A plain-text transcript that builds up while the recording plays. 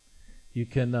You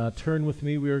can turn with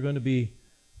me. We are going to be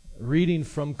reading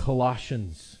from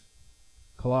Colossians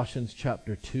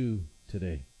chapter 2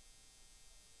 today.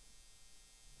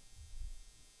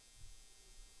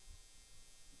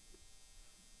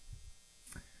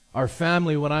 Our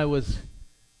family, when I was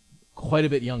quite a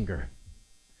bit younger,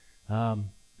 I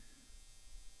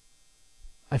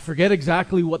forget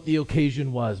exactly what the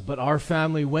occasion was, but our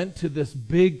family went to this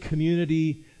big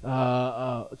community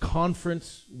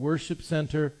conference worship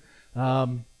center.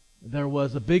 There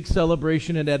was a big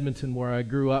celebration in Edmonton where I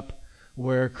grew up,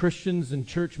 where Christians and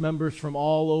church members from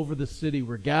all over the city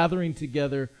were gathering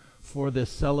together for this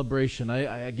celebration.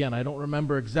 I don't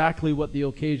remember exactly what the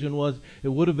occasion was. It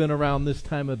would have been around this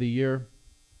time of the year.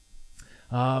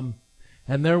 And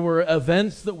there were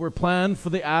events that were planned for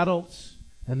the adults,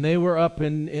 and they were up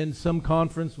in some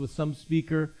conference with some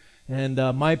speaker, and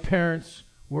my parents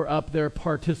were up there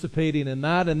participating in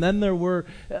that. And then there were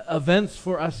events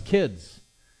for us kids.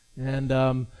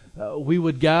 And we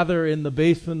would gather in the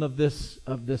basement of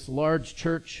this large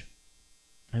church,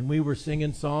 and we were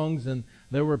singing songs, and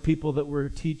there were people that were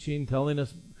teaching, telling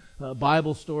us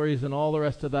Bible stories and all the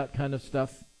rest of that kind of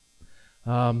stuff.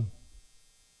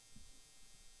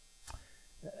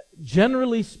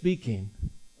 Generally speaking,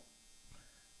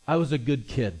 I was a good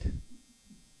kid.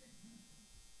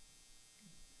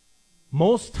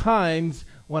 Most times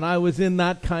when I was in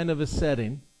that kind of a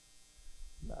setting,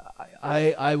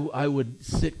 I would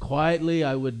sit quietly.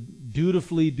 I would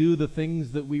dutifully do the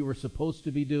things that we were supposed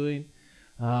to be doing,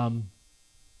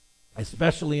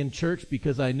 especially in church,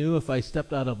 because I knew if I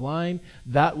stepped out of line,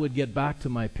 that would get back to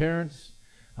my parents,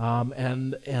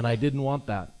 and I didn't want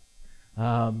that.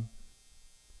 I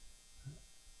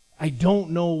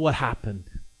don't know what happened.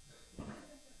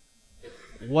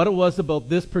 What it was about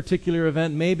this particular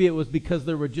event. Maybe it was because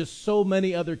there were just so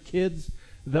many other kids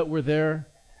that were there.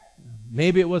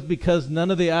 Maybe it was because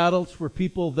none of the adults were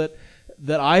people that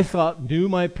I thought knew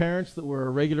my parents, that were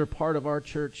a regular part of our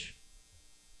church.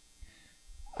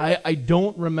 I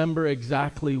don't remember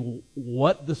exactly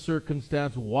what the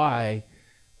circumstance, why,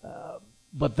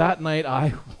 but that night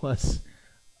I was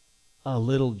a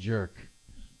little jerk.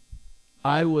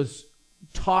 I was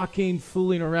talking,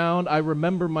 fooling around. I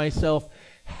remember myself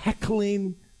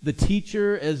heckling the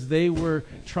teacher as they were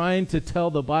trying to tell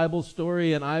the Bible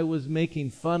story, and I was making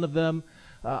fun of them.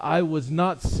 I was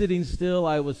not sitting still.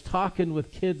 I was talking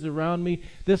with kids around me.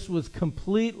 This was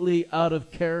completely out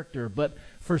of character, but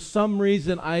for some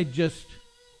reason I just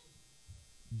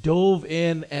dove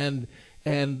in and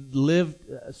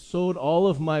sowed all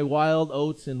of my wild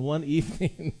oats in one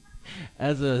evening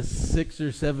as a 6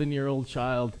 or 7 year old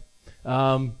child.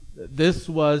 This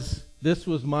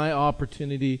was my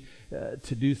opportunity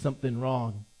to do something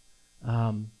wrong.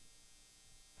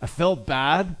 I felt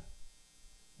bad,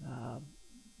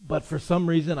 but for some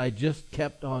reason I just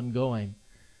kept on going.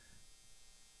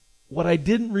 What I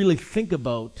didn't really think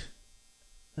about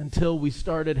until we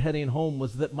started heading home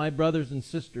was that my brothers and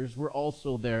sisters were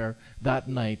also there that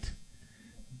night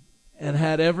and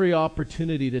had every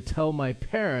opportunity to tell my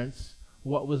parents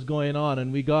what was going on.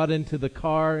 And we got into the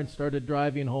car and started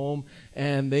driving home,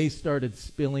 and they started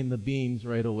spilling the beans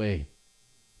right away.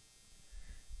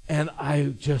 And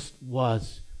I just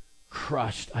was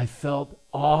crushed. I felt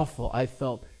awful. I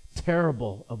felt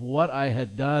terrible of what I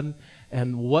had done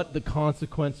and what the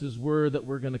consequences were that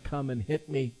were going to come and hit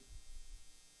me.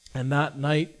 And that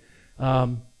night,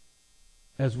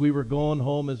 as we were going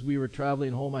home, as we were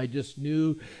traveling home, I just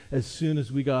knew as soon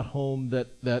as we got home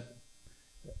that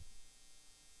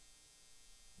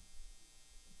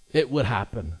it would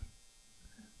happen.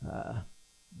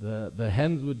 The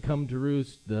hens would come to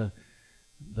roost. The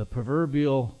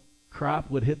proverbial crap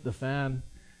would hit the fan,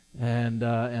 and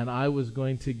I was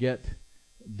going to get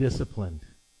disciplined.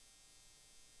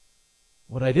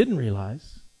 What I didn't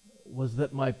realize was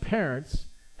that my parents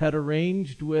had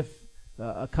arranged with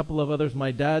a couple of others.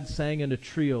 My dad sang in a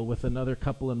trio with another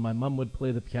couple, and my mom would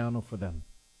play the piano for them.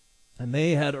 And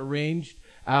they had arranged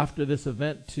after this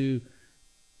event to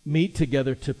meet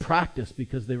together to practice,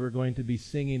 because they were going to be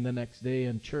singing the next day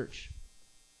in church.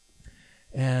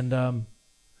 And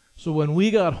so when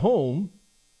we got home,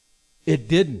 it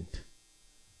didn't.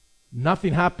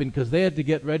 Nothing happened, because they had to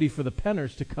get ready for the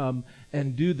Penners to come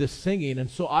and do the singing.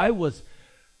 And so I was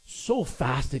so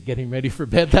fast at getting ready for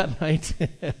bed that night.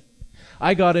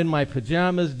 I got in my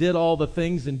pajamas, did all the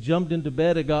things, and jumped into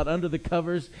bed and got under the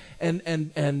covers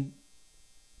and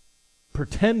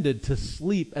pretended to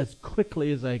sleep as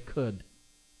quickly as I could.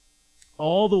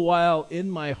 All the while in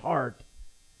my heart,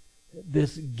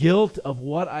 this guilt of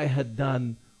what I had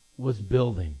done was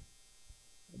building.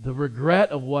 The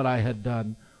regret of what I had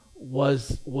done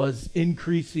was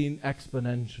increasing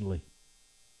exponentially.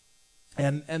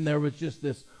 And there was just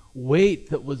this weight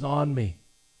that was on me.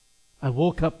 I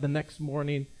woke up the next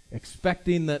morning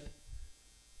expecting that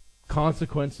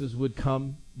consequences would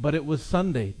come, but it was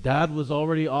Sunday. Dad was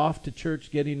already off to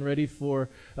church getting ready for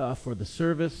the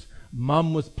service.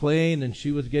 Mom was playing and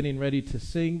she was getting ready to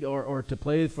sing or to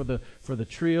play for the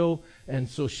trio, and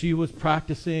so she was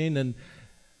practicing. And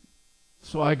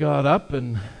so I got up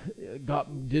and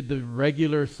did the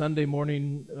regular Sunday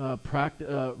morning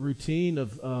routine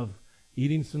of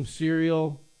eating some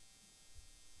cereal,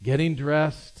 getting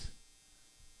dressed,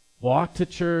 walked to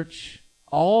church.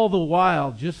 All the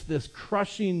while, just this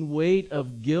crushing weight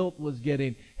of guilt was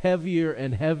getting heavier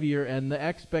and heavier, and the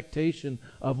expectation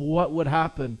of what would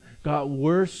happen got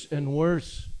worse and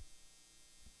worse.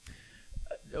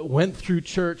 Went through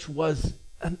church, was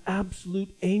an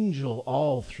absolute angel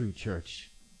all through church.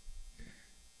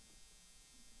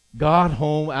 Got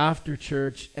home after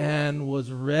church and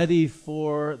was ready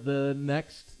for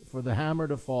the hammer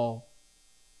to fall.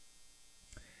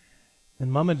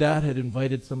 And Mom and Dad had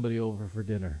invited somebody over for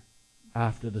dinner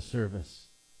after the service.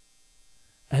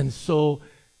 And so,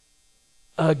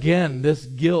 again, this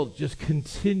guilt just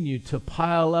continued to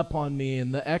pile up on me,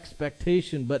 and the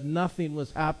expectation, but nothing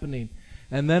was happening.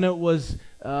 And then it was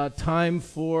time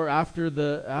for, after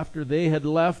they had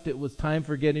left, it was time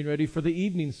for getting ready for the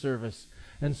evening service.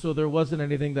 And so there wasn't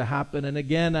anything to happen. And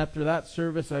again, after that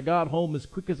service, I got home as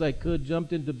quick as I could,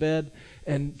 jumped into bed,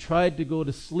 and tried to go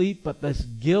to sleep, but this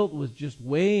guilt was just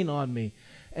weighing on me.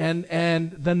 And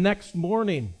the next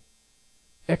morning,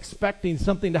 expecting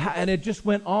something to happen, and it just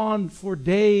went on for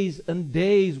days and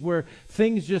days, where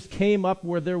things just came up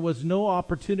where there was no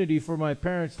opportunity for my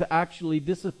parents to actually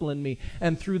discipline me.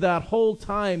 And through that whole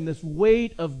time, this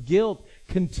weight of guilt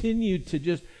continued to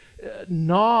just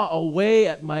gnaw away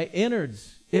at my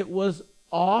innards. It was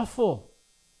awful.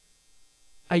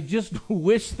 I just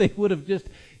wish they would have just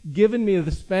given me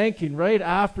the spanking right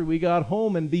after we got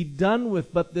home and be done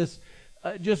with. But this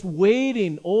just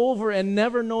waiting over and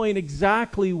never knowing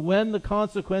exactly when the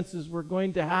consequences were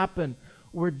going to happen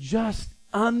were just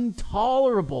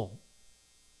intolerable.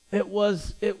 It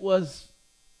was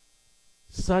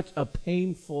such a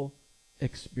painful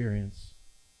experience.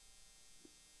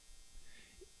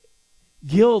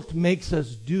 Guilt makes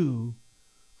us do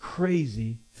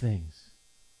crazy things.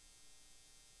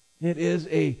 It is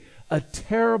a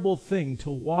terrible thing to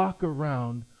walk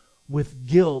around with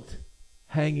guilt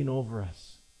hanging over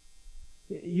us.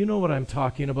 You know what I'm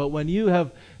talking about. When you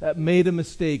have made a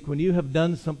mistake, when you have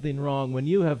done something wrong, when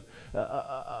you have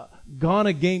gone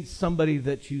against somebody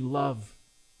that you love,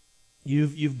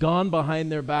 you've gone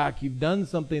behind their back, you've done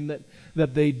something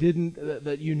that they didn't,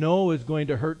 that you know is going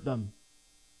to hurt them.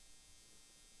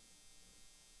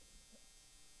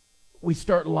 We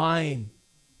start lying,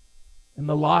 and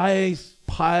the lies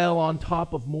pile on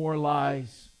top of more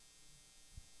lies.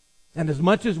 And as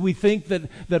much as we think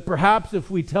that perhaps if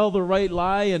we tell the right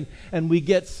lie and we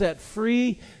get set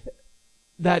free,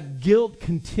 that guilt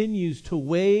continues to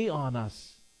weigh on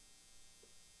us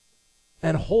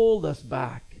and hold us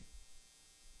back.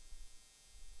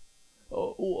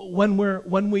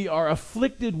 When we are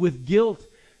afflicted with guilt,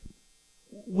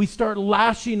 we start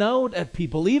lashing out at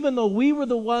people. Even though we were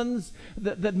the ones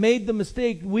that made the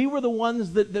mistake, we were the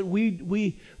ones that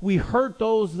we hurt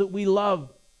those that we love.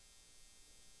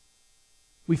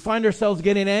 We find ourselves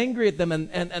getting angry at them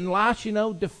and lashing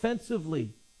out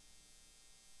defensively.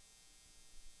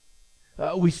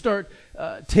 We start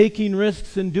taking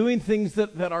risks and doing things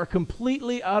that are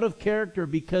completely out of character,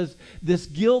 because this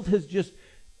guilt has just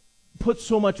put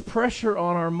so much pressure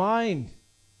on our mind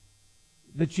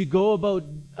that you go about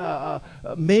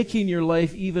making your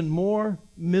life even more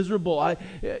miserable.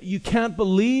 You can't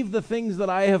believe the things that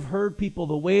I have heard people,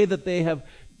 the way that they have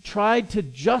tried to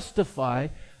justify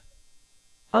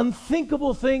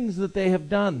unthinkable things that they have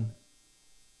done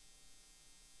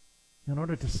in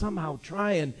order to somehow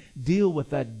try and deal with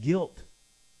that guilt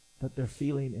that they're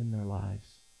feeling in their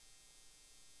lives.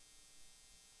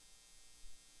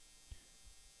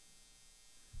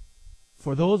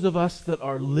 For those of us that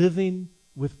are living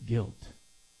with guilt,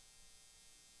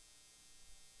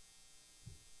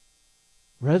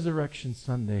 Resurrection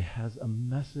Sunday has a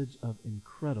message of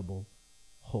incredible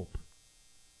hope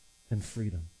and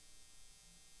freedom.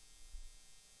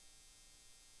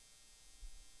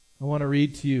 I want to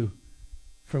read to you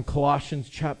from Colossians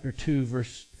chapter 2,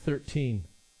 verse 13.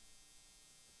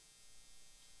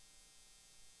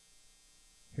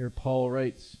 Here Paul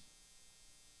writes,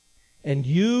 "And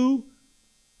you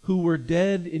who were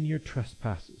dead in your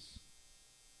trespasses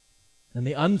and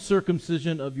the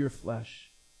uncircumcision of your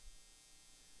flesh,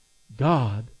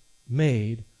 God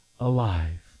made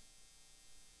alive.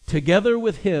 Together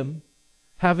with Him,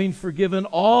 having forgiven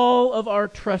all of our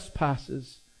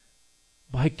trespasses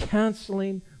by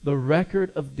canceling the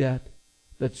record of debt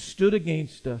that stood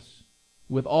against us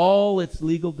with all its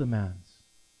legal demands.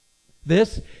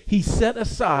 This He set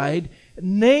aside,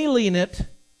 nailing it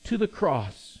to the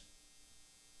cross.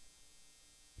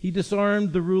 He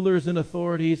disarmed the rulers and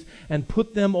authorities and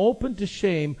put them open to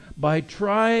shame by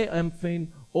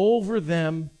triumphing over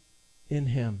them in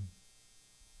Him.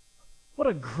 What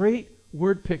a great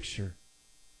word picture.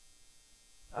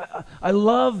 I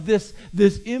love this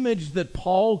image that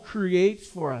Paul creates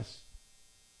for us.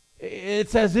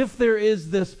 It's as if there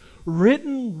is this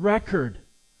written record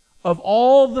of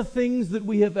all the things that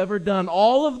we have ever done,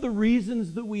 all of the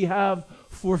reasons that we have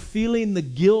for feeling the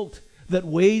guilt that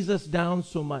weighs us down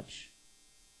so much.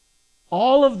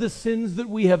 All of the sins that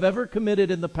we have ever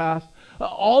committed in the past,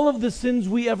 all of the sins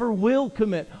we ever will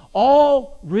commit,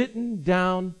 all written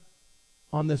down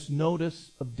on this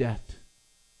notice of debt.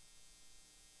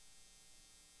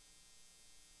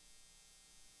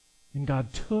 And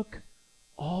God took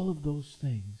all of those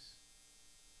things.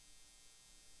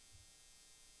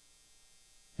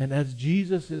 And as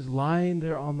Jesus is lying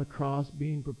there on the cross,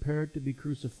 being prepared to be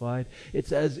crucified,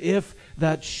 it's as if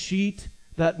that sheet,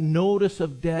 that notice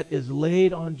of debt is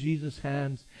laid on Jesus'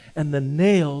 hands, and the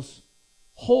nails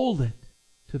hold it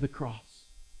to the cross.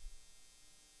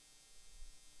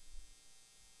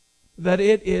 That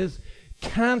it is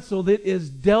canceled, it is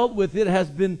dealt with, it has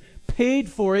been paid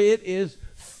for, it is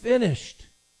finished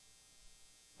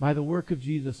by the work of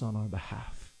Jesus on our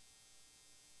behalf.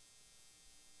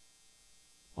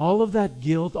 All of that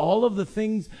guilt, all of the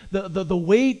things, the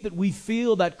weight that we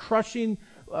feel, that crushing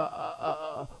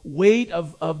weight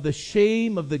of the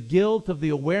shame, of the guilt, of the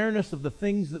awareness of the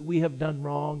things that we have done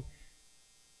wrong,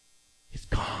 is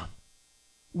gone.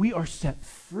 We are set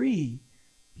free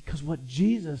because what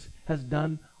Jesus has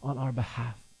done on our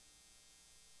behalf.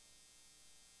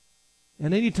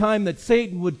 And any time that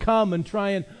Satan would come and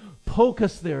try and poke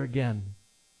us there again,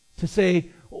 to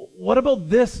say, what about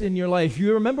this in your life?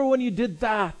 You remember when you did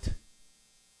that?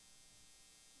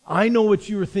 I know what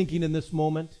you were thinking in this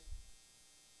moment.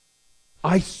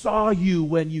 I saw you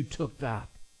when you took that.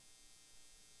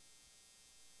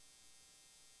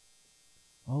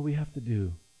 All we have to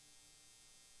do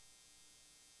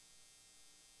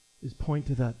is point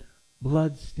to that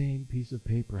blood-stained piece of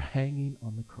paper hanging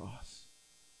on the cross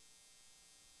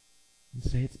and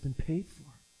say, it's been paid for.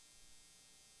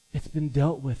 It's been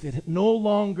dealt with. It no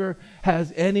longer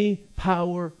has any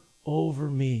power over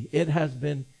me. It has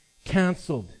been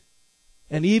canceled.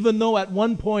 And even though at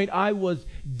one point I was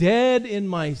dead in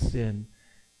my sin,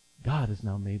 God has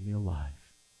now made me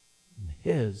alive in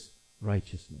His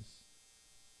righteousness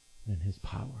and in His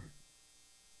power.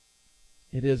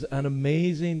 It is an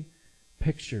amazing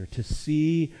picture to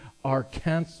see our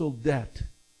canceled debt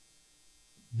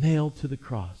nailed to the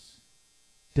cross,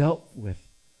 dealt with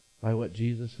by what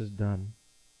Jesus has done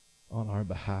on our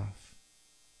behalf.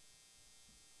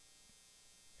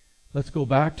 Let's go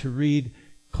back to read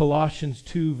Colossians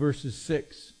 2 verses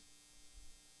 6. It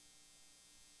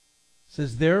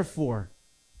says, therefore,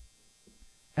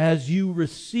 as you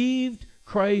received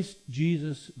Christ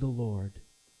Jesus the Lord,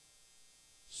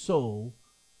 so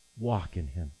walk in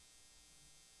Him,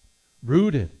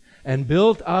 rooted and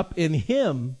built up in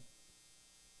Him,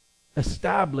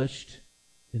 established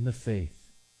in the faith,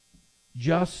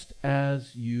 just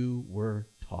as you were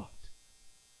taught,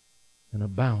 and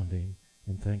abounding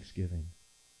in thanksgiving.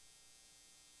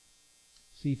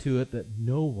 See to it that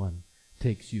no one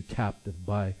takes you captive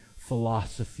by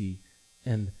philosophy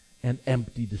and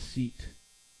empty deceit,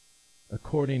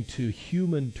 according to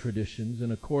human traditions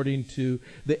and according to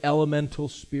the elemental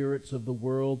spirits of the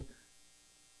world,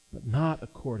 but not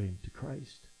according to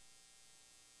Christ.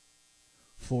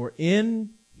 For in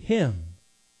Him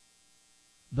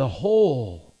the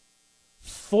whole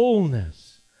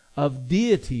fullness of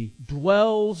deity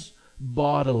dwells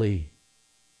bodily,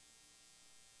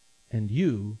 and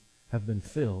you have been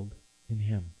filled in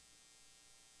Him.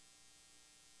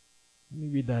 Let me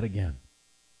read that again.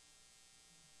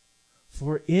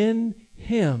 For in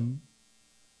Him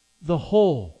the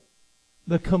whole,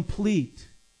 the complete,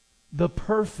 the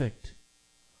perfect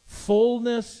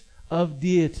fullness of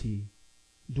deity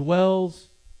dwells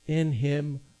in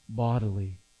Him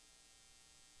bodily.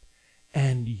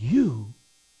 And you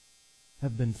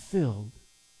have been filled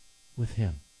with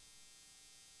Him.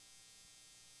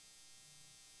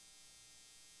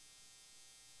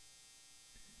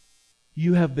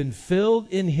 You have been filled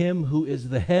in Him who is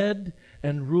the head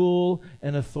and rule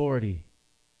and authority.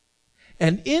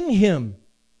 And in him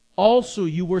also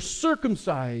you were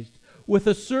circumcised with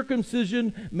a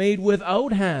circumcision made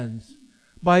without hands,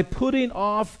 by putting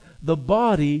off the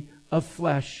body of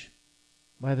flesh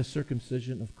by the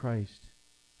circumcision of Christ,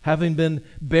 having been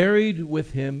buried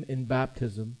with him in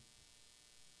baptism,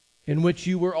 in which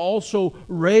you were also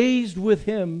raised with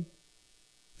him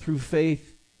through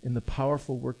faith in the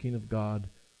powerful working of God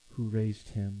who raised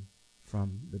him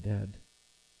from the dead.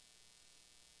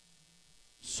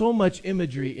 So much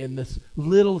imagery in this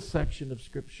little section of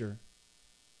Scripture.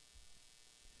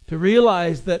 To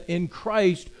realize that in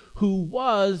Christ, who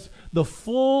was the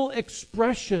full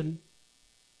expression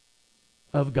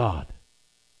of God,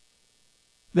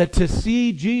 that to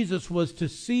see Jesus was to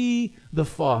see the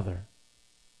Father.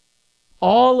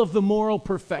 All of the moral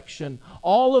perfection,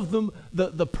 all of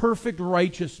the perfect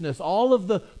righteousness, all of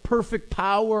the perfect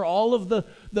power, all of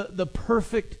the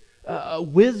perfect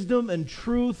wisdom and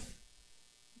truth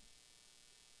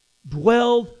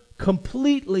dwelled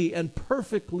completely and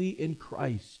perfectly in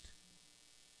Christ.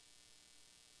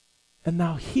 And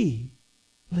now he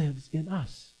lives in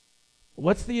us.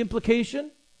 What's the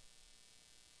implication?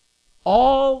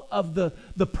 All of the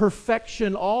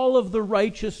perfection, all of the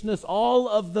righteousness, all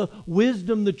of the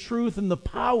wisdom, the truth, and the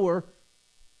power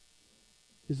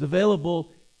is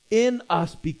available in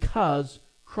us because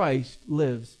Christ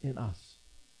lives in us.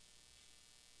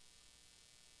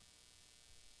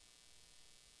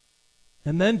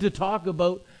 And then to talk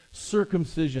about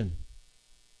circumcision.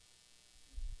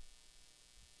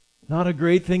 Not a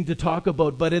great thing to talk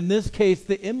about, but in this case,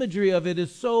 the imagery of it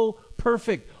is so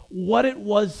perfect. What it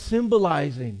was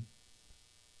symbolizing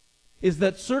is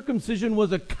that circumcision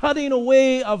was a cutting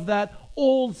away of that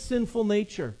old sinful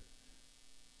nature.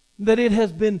 That it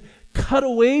has been cut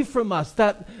away from us.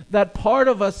 That part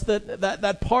of us,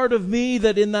 that part of me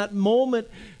that in that moment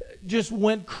just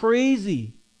went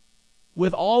crazy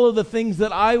with all of the things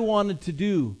that I wanted to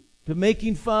do, to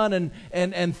making fun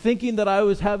and thinking that I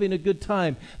was having a good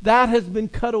time. That has been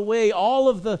cut away. All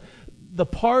of the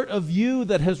part of you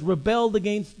that has rebelled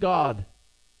against God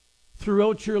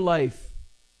throughout your life,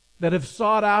 that have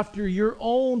sought after your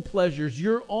own pleasures,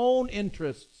 your own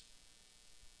interests,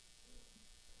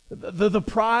 the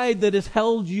pride that has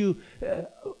held you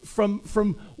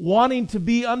from wanting to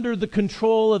be under the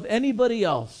control of anybody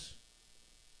else.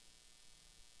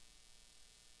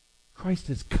 Christ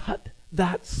has cut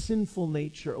that sinful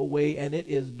nature away, and it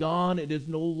is gone. It is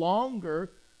no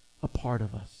longer a part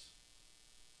of us.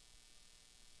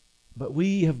 But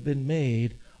we have been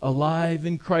made alive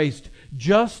in Christ,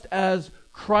 just as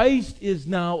Christ is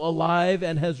now alive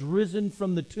and has risen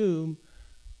from the tomb,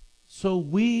 so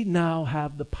we now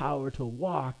have the power to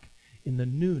walk in the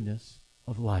newness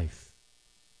of life.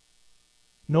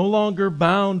 No longer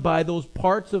bound by those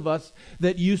parts of us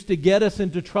that used to get us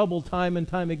into trouble time and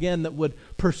time again, that would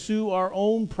pursue our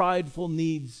own prideful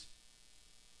needs,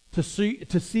 to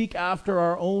seek after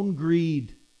our own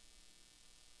greed.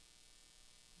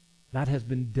 That has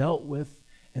been dealt with,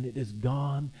 and it is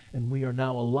gone, and we are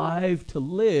now alive to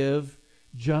live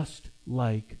just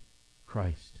like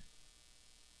Christ.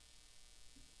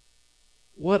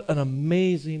 What an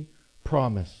amazing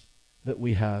promise that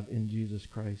we have in Jesus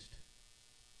Christ.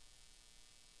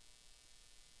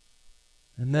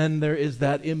 And then there is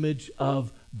that image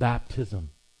of baptism.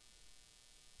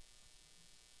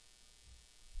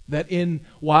 That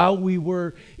while we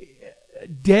were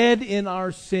dead in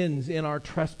our sins, in our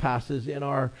trespasses, in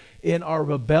our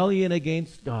rebellion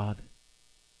against God,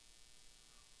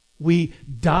 we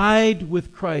died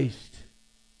with Christ.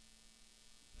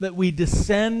 That we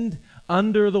descend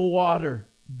under the water,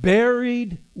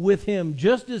 buried with him.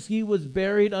 Just as he was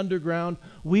buried underground,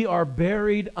 we are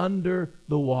buried under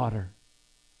the water.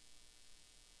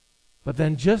 But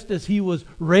then just as he was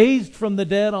raised from the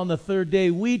dead on the third day,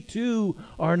 we too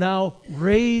are now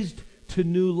raised to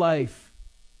new life.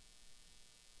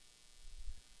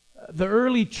 The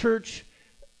early church,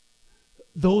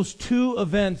 those two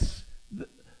events,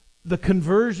 the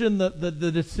conversion,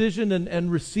 the decision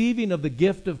and receiving of the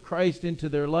gift of Christ into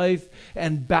their life,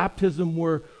 and baptism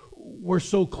were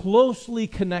so closely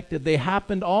connected. They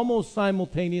happened almost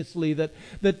simultaneously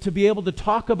that to be able to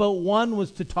talk about one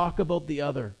was to talk about the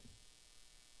other.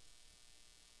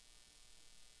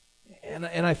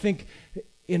 And I think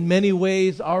in many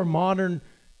ways our modern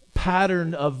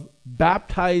pattern of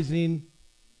baptizing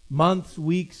months,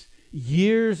 weeks,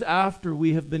 years after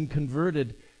we have been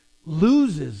converted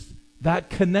loses that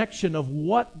connection of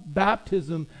what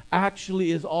baptism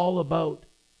actually is all about.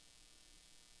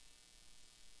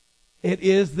 It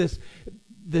is this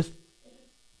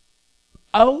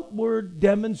outward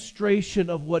demonstration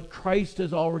of what Christ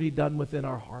has already done within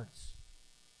our hearts.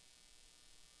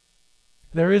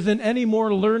 There isn't any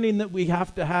more learning that we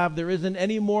have to have. There isn't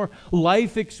any more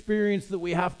life experience that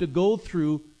we have to go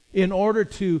through in order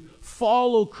to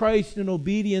follow Christ in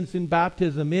obedience in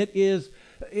baptism. It is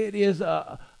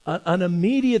an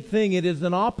immediate thing. It is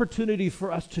an opportunity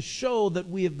for us to show that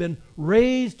we have been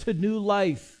raised to new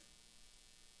life.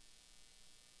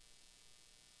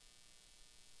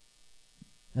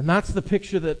 And that's the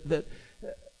picture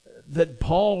that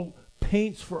Paul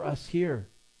paints for us here.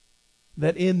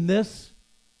 That in this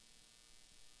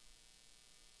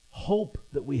hope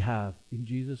that we have in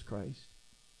Jesus Christ,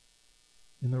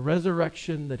 in the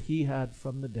resurrection that He had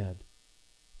from the dead,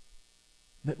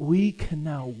 that we can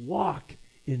now walk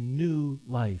in new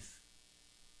life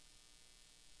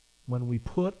when we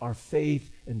put our faith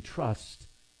and trust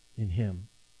in Him.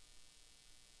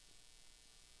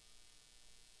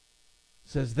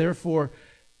 It says, therefore,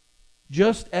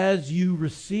 just as you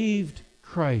received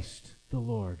Christ the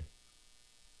Lord.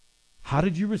 How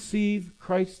did you receive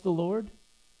Christ the Lord?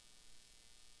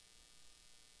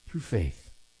 Through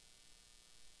faith.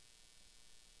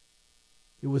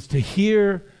 It was to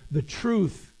hear the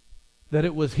truth that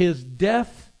it was His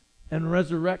death and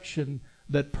resurrection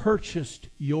that purchased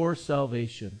your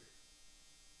salvation.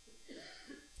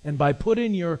 And by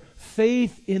putting your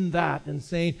faith in that and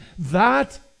saying,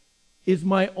 that is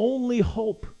my only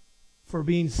hope for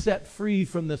being set free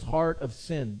from this heart of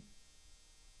sin,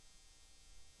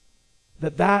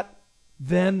 that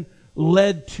then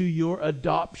led to your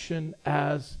adoption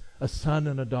as a son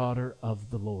and a daughter of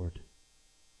the Lord.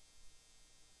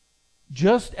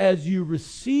 Just as you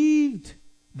received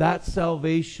that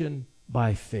salvation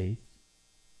by faith,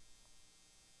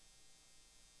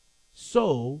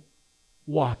 so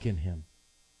walk in Him.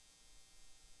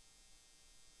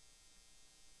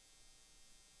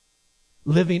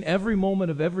 Living every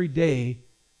moment of every day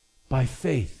by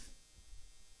faith,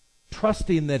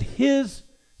 trusting that His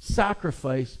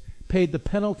sacrifice paid the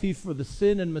penalty for the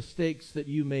sin and mistakes that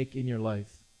you make in your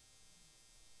life.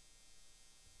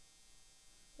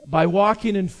 By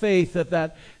walking in faith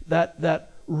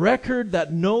that record,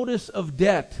 that notice of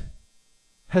debt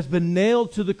has been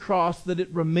nailed to the cross, that it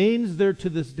remains there to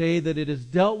this day, that it is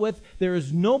dealt with. There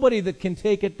is nobody that can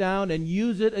take it down and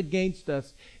use it against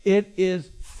us. It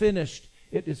is finished.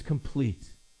 It is complete.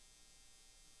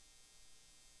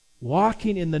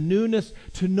 Walking in the newness,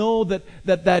 to know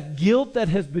that guilt that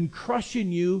has been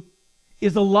crushing you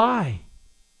is a lie.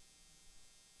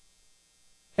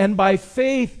 And by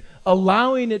faith,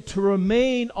 allowing it to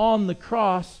remain on the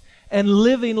cross and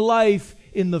living life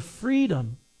in the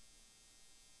freedom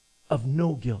of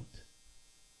no guilt.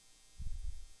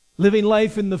 Living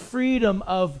life in the freedom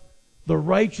of the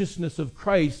righteousness of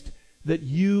Christ that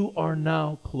you are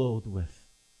now clothed with.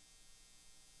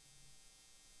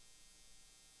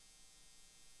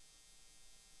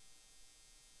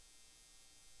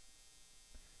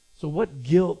 So what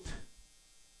guilt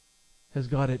has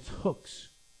got its hooks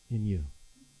in you?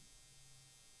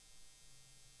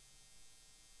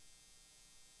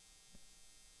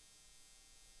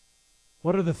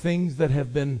 What are the things that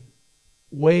have been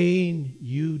weighing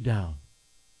you down?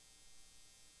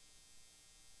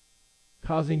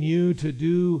 Causing you to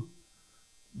do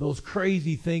those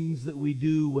crazy things that we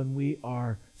do when we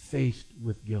are faced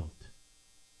with guilt.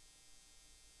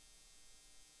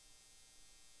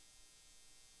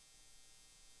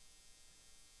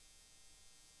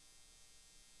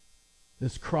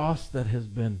 This cross that has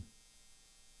been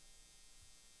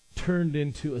turned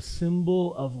into a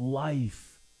symbol of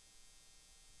life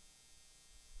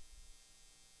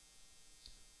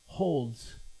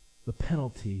holds the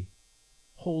penalty,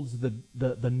 holds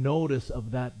the notice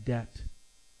of that debt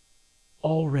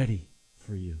already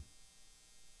for you.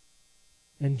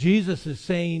 And Jesus is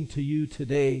saying to you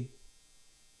today,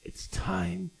 it's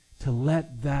time to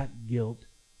let that guilt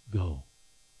go.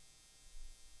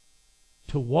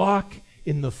 To walk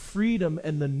in the freedom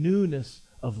and the newness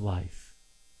of life.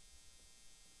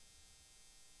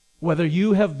 Whether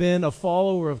you have been a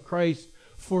follower of Christ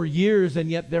for years, and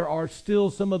yet there are still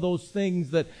some of those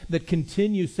things that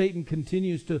continue, Satan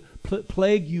continues to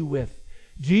plague you with.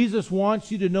 Jesus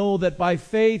wants you to know that by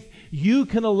faith you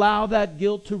can allow that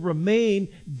guilt to remain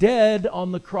dead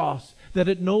on the cross, that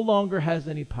it no longer has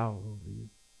any power over you.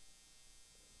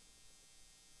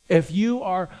 If you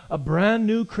are a brand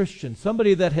new Christian,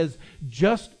 somebody that has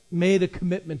just made a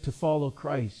commitment to follow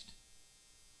Christ,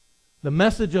 the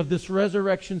message of this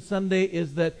Resurrection Sunday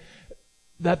is that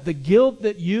the guilt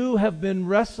that you have been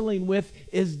wrestling with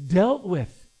is dealt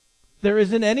with. There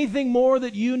isn't anything more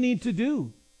that you need to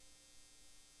do.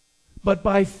 But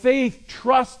by faith,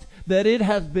 trust that it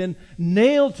has been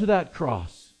nailed to that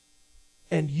cross.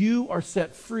 and you are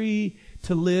set free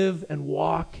to live and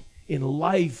walk in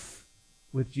life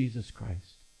with Jesus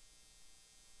Christ.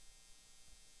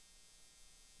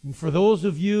 And for those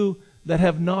of you that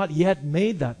have not yet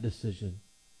made that decision,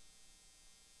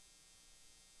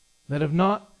 that have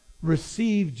not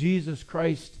received Jesus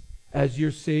Christ as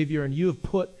your Savior, and you have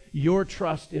put your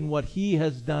trust in what He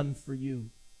has done for you,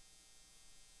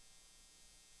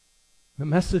 the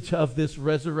message of this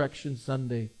Resurrection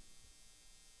Sunday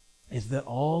is that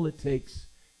all it takes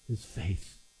is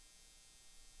faith.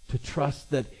 To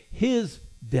trust that His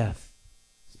death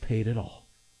has paid it all.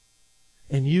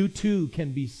 And you too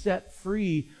can be set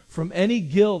free from any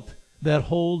guilt that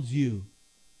holds you.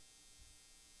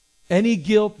 Any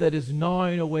guilt that is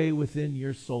gnawing away within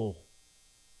your soul.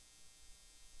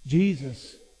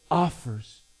 Jesus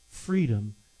offers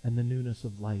freedom and the newness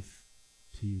of life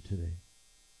to you today.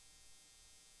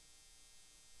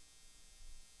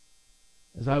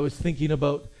 As I was thinking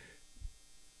about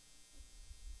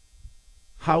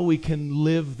how we can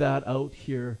live that out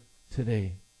here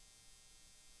today,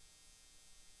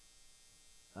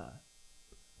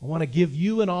 I want to give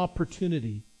you an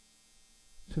opportunity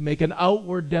to make an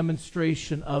outward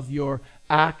demonstration of your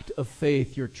act of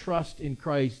faith, your trust in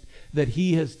Christ, that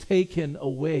He has taken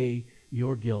away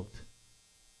your guilt.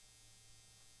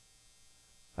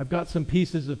 I've got some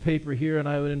pieces of paper here, and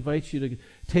I would invite you to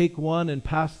take one and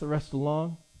pass the rest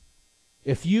along.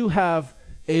 If you have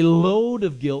a load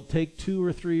of guilt, take 2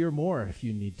 or 3 or more if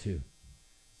you need to.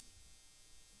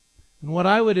 And what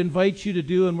I would invite you to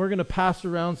do, and we're going to pass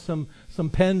around some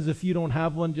pens. If you don't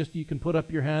have one, just you can put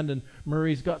up your hand, and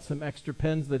Murray's got some extra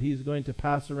pens that he's going to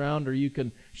pass around, or you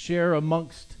can share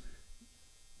amongst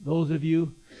those of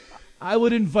you. I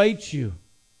would invite you,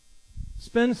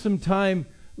 spend some time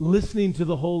listening to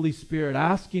the Holy Spirit,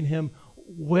 asking Him,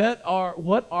 what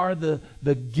are the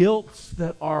guilts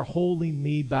that are holding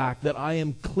me back, that I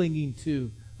am clinging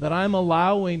to, that I'm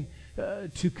allowing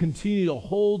to continue to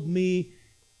hold me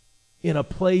in a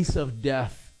place of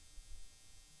death.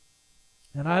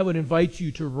 And I would invite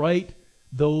you to write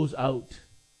those out.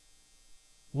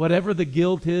 Whatever the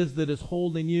guilt is that is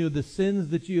holding you, the sins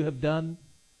that you have done,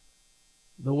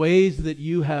 the ways that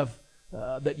you have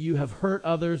hurt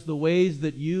others, the ways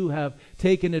that you have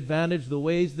taken advantage, the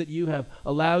ways that you have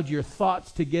allowed your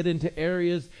thoughts to get into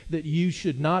areas that you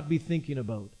should not be thinking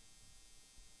about.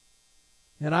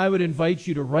 And I would invite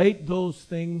you to write those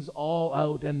things all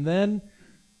out. And then,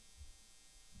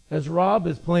 as Rob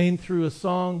is playing through a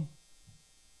song,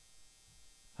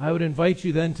 I would invite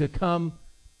you then to come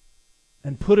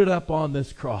and put it up on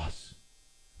this cross.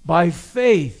 By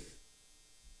faith,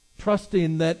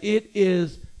 trusting that it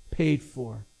is paid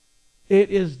for. It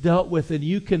is dealt with, and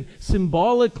you can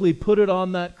symbolically put it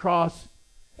on that cross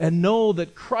and know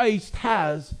that Christ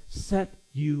has set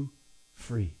you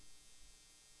free.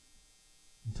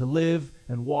 And to live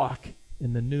and walk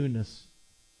in the newness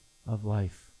of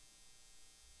life.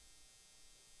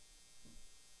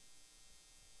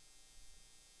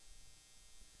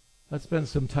 Let's spend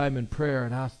some time in prayer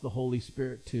and ask the Holy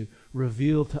Spirit to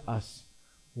reveal to us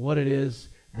what it is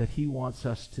that He wants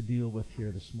us to deal with here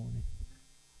this morning.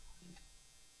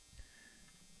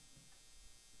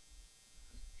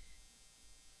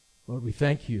 Lord, we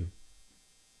thank You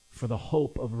for the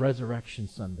hope of Resurrection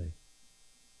Sunday.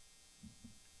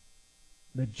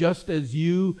 That just as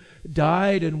You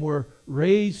died and were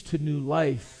raised to new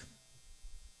life,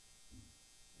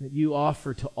 that You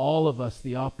offer to all of us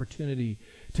the opportunity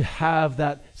to have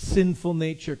that sinful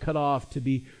nature cut off, to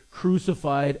be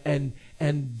crucified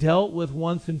and dealt with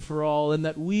once and for all, and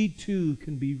that we too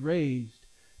can be raised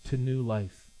to new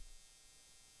life.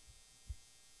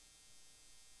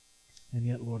 And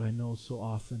yet, Lord, I know so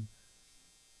often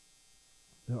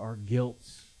there are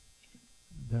guilts,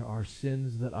 there are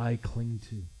sins that I cling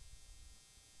to.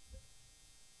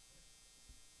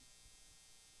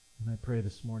 And I pray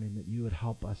this morning that You would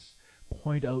help us,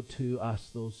 point out to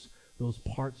us those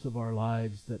parts of our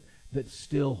lives that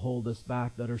still hold us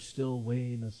back, that are still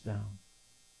weighing us down.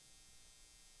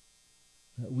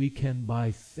 That we can,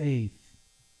 by faith,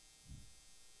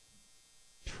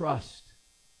 trust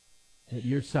that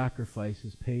Your sacrifice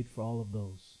has paid for all of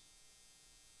those.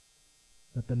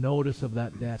 That the notice of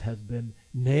that debt has been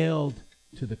nailed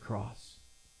to the cross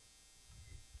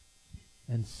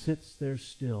and sits there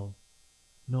still,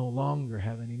 no longer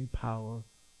having any power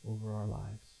over our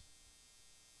lives.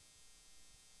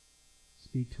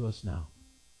 Speak to us now.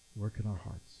 Work in our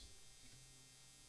hearts.